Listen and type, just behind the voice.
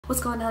What's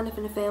going on,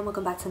 Infinite Fam?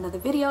 Welcome back to another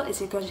video. It's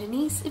your girl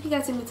Janiece. If you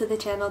guys are new to the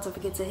channel, don't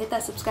forget to hit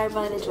that subscribe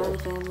button and join the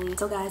family.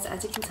 So guys,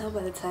 as you can tell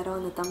by the title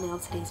and the thumbnail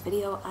of today's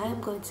video, I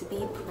am going to be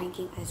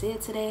pranking Isaiah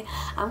today.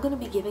 I'm going to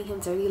be giving him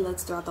dirty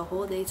looks throughout the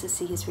whole day to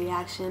see his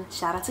reaction.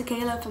 Shout out to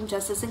Kayla from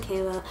Justice and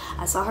Kayla.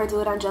 I saw her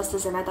do it on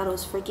Justice and I thought it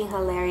was freaking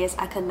hilarious.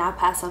 I could not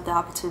pass up the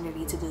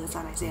opportunity to do this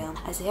on Isaiah.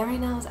 Isaiah right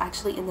now is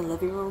actually in the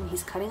living room.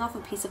 He's cutting off a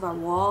piece of our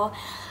wall.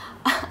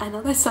 I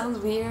know that sounds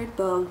weird,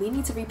 but we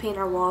need to repaint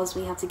our walls.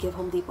 We have to give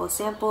Home Depot a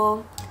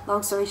sample.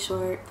 Long story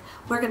short,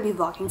 we're going to be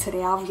vlogging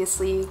today,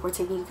 obviously. We're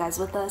taking you guys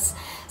with us.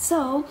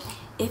 So,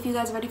 if you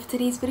guys are ready for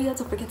today's video,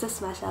 don't forget to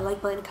smash that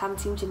like button and comment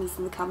Team Janiece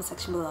in the comment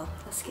section below.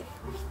 Let's get it.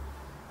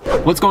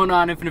 What's going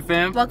on, Infinite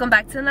Fam? Welcome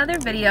back to another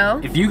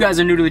video. If you guys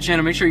are new to the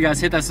channel, make sure you guys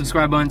hit that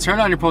subscribe button, turn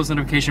on your post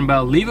notification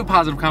bell, leave a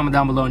positive comment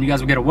down below, and you guys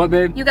will get a what,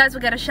 babe? You guys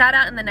will get a shout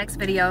out in the next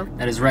video.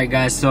 That is right,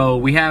 guys. So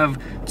we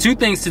have two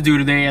things to do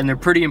today, and they're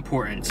pretty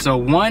important. So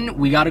one,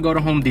 we got to go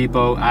to Home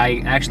Depot.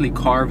 I actually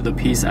carved the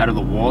piece out of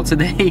the wall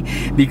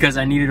today because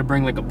I needed to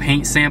bring like a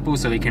paint sample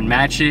so they can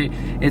match it.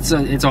 It's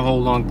a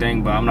whole long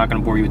thing, but I'm not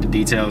gonna bore you with the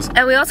details.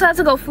 And we also have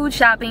to go food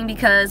shopping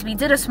because we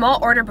did a small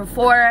order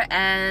before,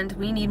 and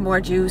we need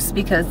more juice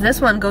because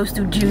this one goes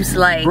through juice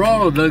like,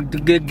 bro, the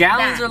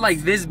gallons are like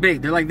this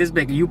big. They're like this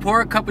big. You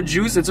pour a cup of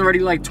juice, it's already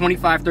like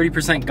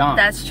 25-30% gone.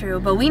 That's true,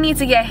 but we need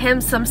to get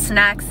him some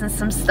snacks and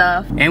some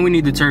stuff, and we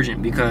need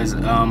detergent because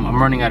I'm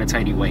running out of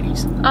tidy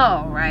whities.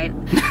 All right.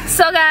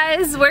 So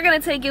guys, we're gonna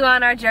take you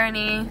on our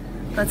journey.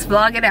 Let's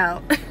vlog it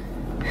out.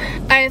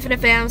 Alright, Infinite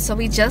Fam, so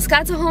we just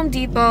got to Home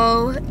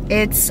Depot.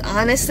 It's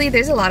honestly,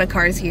 there's a lot of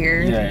cars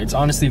here. Yeah, it's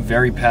honestly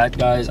very packed,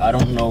 guys. I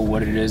don't know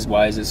what it is.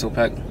 Why is it so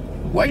packed?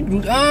 Why?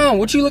 Oh,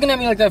 what you looking at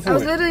me like that for? I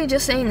was literally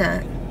just saying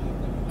that.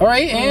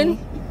 Alright, and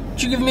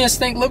what you giving me a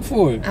stank look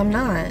for? I'm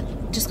not.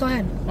 Just go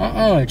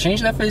ahead.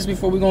 Change that face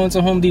before we go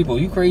into Home Depot.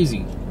 You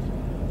crazy.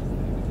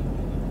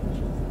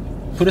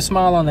 Put a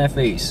smile on that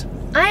face.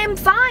 I am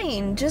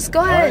fine. Just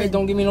go ahead. Alright,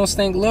 don't give me no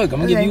stank look.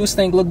 I'm gonna give you a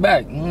stank look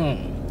back.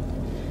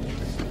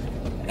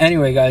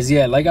 Anyway, guys,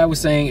 yeah, like I was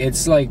saying,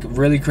 it's like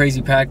really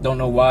crazy packed. Don't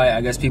know why. I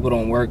guess people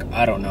don't work.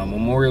 I don't know.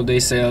 Memorial Day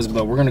sales,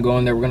 but we're gonna go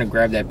in there. We're gonna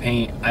grab that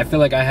paint. I feel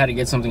like I had to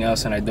get something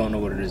else, and I don't know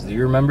what it is. Do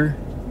you remember?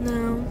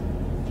 No.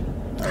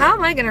 How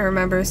am I gonna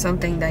remember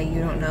something that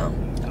you don't know?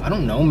 I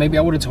don't know. Maybe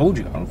I would have told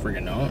you. I don't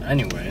freaking know.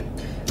 Anyway,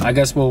 I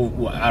guess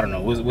I don't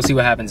know. We'll see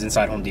what happens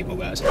inside Home Depot,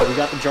 guys. We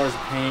got the jars of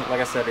paint.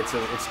 Like I said, it's a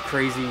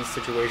crazy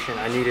situation.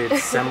 I needed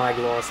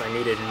semi-gloss. I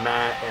needed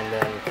matte, and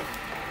then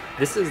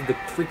this is the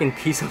freaking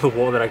piece of the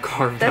wall that I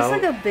carved out.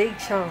 That's like a big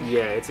chunk.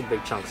 Yeah, it's a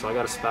big chunk. So I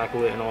got to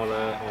spackle it and all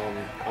that.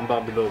 I'm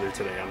Bob the Builder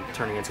today. I'm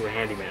turning into a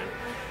handyman.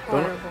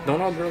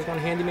 Don't all girls want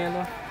a handyman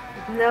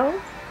though?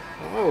 No.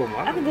 Oh,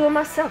 my. I can do it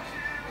myself.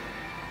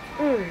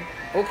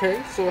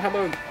 Okay, so how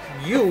about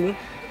you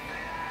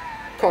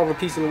carve a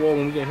piece of the wall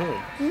when we get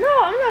home?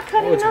 No, I'm not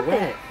cutting nothing.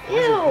 Wet. Ew.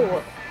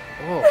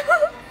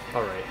 Oh.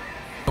 All right.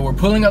 So we're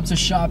pulling up to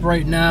shop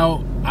right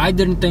now. I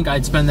didn't think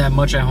I'd spend that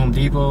much at Home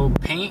Depot.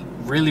 Paint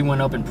really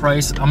went up in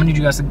price. I'm gonna need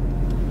you guys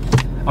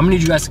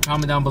to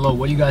comment down below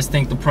what you guys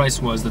think the price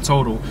was, the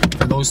total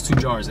for those two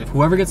jars. If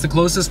whoever gets the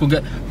closest will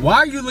get. Why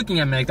are you looking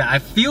at me like that? I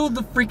feel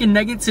the freaking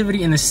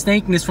negativity and the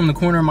stankness from the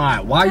corner of my eye.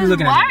 Why are you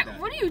looking at me like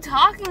that? What are you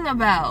talking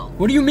about?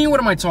 What do you mean, what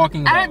am I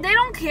talking about? They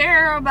don't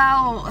care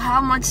about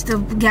how much the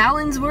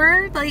gallons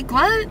were. Like,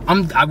 what?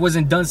 I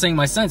wasn't done saying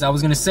my sentence. I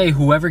was gonna say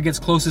whoever gets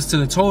closest to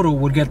the total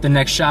would get the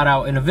next shout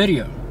out in a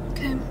video.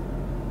 Okay.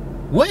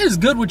 What is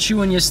good with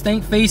you and your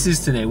stank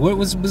faces today?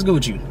 What's good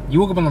with you? You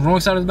woke up on the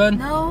wrong side of the bed?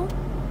 No,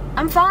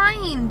 I'm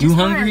fine. You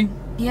hungry?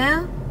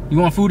 Yeah. You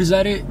want food? Is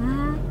that it? All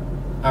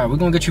right, we're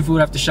gonna get you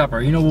food after shop.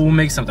 Right? You know what? We'll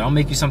make something. I'll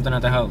make you something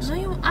at the house.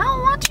 No, I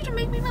don't want you to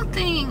make me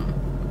nothing.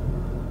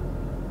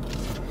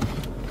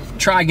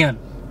 Try again.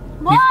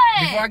 What?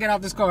 Before I get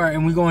out this car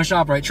and we go and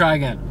shop, right? Try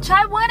again.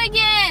 Try what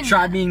again?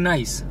 Try being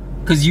nice.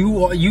 Cause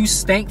you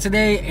stank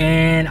today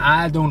and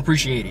I don't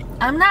appreciate it.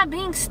 I'm not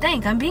being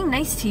stank. I'm being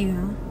nice to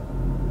you.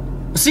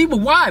 See, but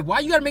why? Why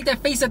you gotta make that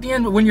face at the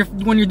end when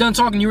you're done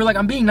talking? You were like,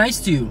 I'm being nice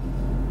to you.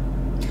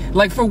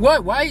 Like for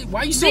what? Why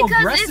are you so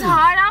aggressive? Because it's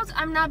hot out.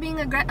 I'm not being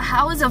aggressive.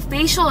 How is a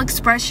facial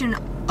expression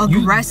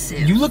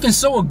aggressive? You looking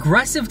so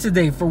aggressive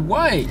today. For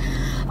what?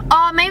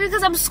 Maybe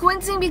because I'm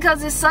squinting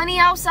because it's sunny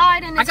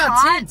outside and it's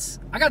hot. Tints.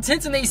 I got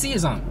tints and the AC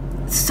is on.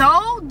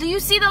 So, do you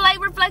see the light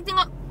reflecting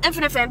off?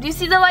 Infinite Fam, do you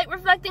see the light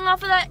reflecting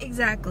off of that?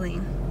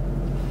 Exactly.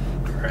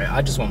 Alright,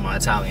 I just want my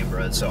Italian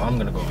bread, so I'm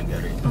gonna go and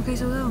get it. Okay,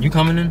 so go. You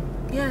coming in?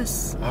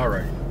 Yes.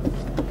 Alright.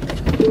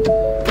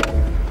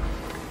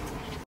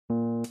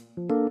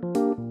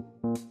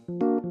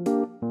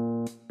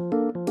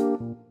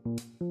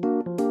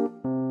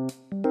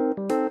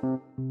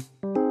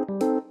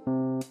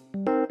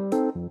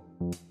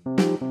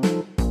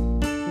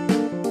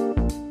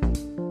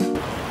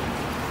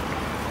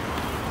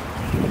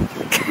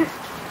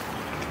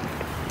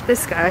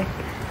 This guy,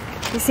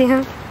 you see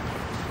him?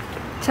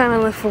 Trying to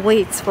lift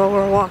weights while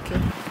we're walking.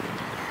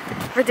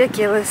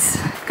 Ridiculous.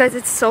 Guys,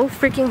 it's so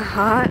freaking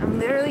hot. I'm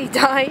literally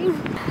dying.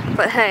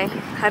 But hey,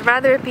 I'd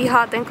rather it be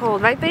hot than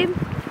cold, right babe?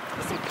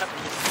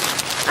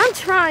 I'm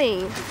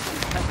trying.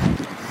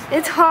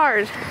 It's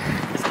hard.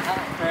 It's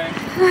hot,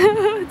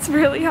 right? It's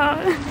really hot.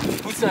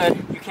 Who said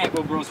you can't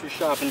go grocery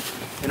shopping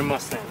in a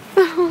Mustang?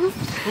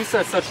 Who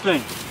said such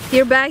thing?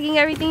 You're bagging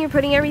everything. You're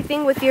putting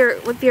everything with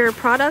your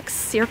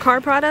products, your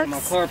car products. My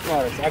car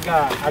products. I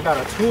got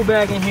a tool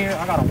bag in here.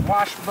 I got a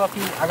wash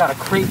bucket. I got a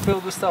crate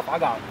filled with stuff. I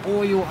got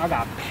oil. I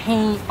got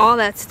paint. All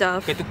that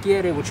stuff. ¿Qué tú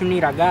quieres? What you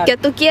need? I got ¿Qué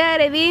it. tú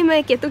quieres?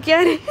 Dime. ¿Qué tú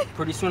quieres?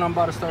 Pretty soon I'm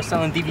about to start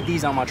selling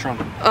DVDs on my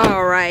trunk.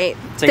 All right.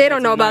 They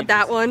don't know about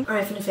that one.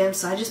 Alright, fam,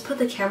 so I just put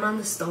the camera on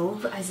the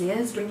stove. Isaiah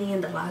is bringing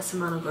in the last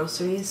amount of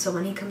groceries, so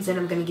when he comes in,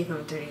 I'm gonna give him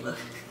a dirty look.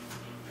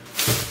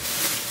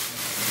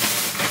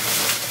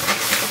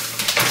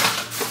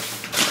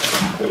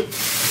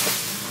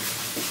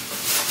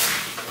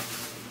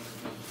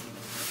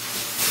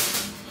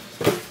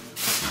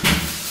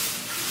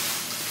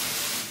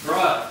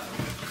 Bruh.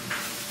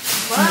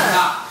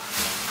 What?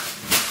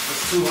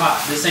 It's too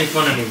hot. This ain't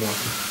fun anymore.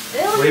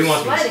 What do you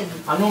want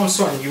these? I know I'm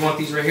sweating. You want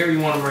these right here or you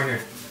want them right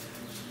here?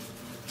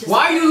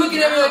 Why are you looking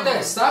at me like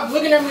that? Stop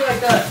looking at me like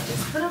that.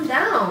 Just put them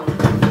down.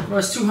 Bro,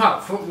 it's too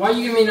hot. Why are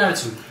you giving me an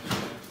attitude?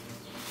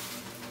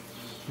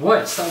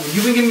 What? Stop.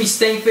 You've been giving me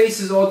stank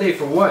faces all day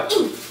for what?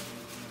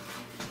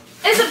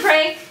 It's a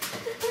prank.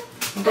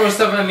 I'm throwing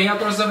stuff at me. I'm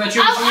throwing stuff at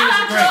you.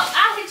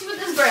 I'll hit you with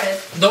this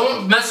bread.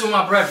 Don't mess with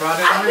my bread, bro.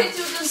 I'll hit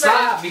you with this bread.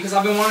 Stop, because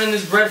I've been wanting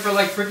this bread for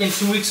like freaking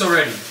 2 weeks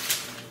already.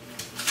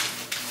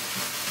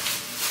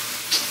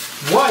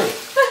 What?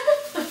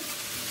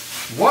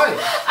 What?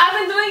 I've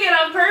been doing it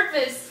on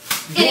purpose.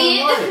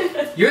 Doing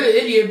what? You're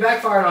the idiot. It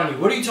backfired on you.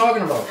 What are you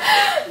talking about?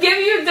 Give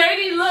you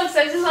dirty looks.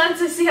 I just wanted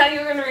to see how you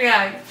were gonna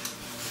react.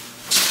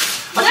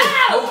 I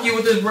can poke you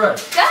with this bread.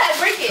 Go ahead,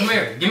 break it. Come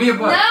here. Give me your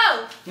butt.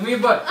 No. Give me your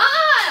butt.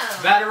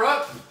 Batter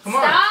up. Come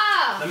on.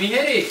 Stop. Let me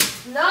hit it.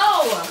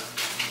 No.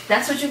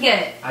 That's what you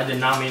get. I did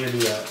not mean to do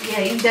that. Yeah,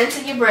 you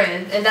dented your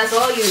bread, and that's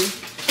all you.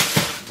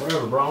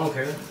 Whatever, bro. I don't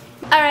care.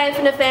 Alright,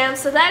 fam,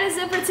 so that is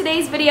it for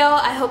today's video.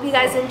 I hope you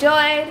guys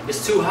enjoyed.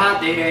 It's too hot,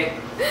 Day.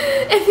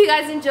 If you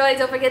guys enjoyed,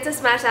 don't forget to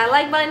smash that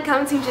like button,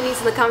 comment Team Janiece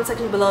in the comment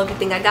section below if you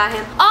think I got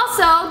him.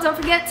 Also, don't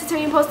forget to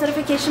turn your post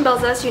notification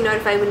bells on so you're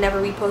notified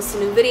whenever we post a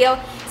new video.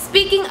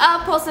 Speaking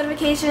of post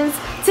notifications,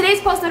 today's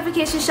post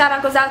notification shout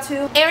out goes out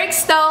to Eric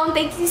Stone.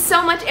 Thank you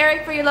so much,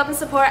 Eric, for your love and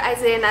support.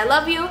 Isaiah and I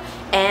love you,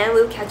 and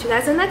we'll catch you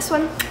guys in the next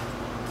one.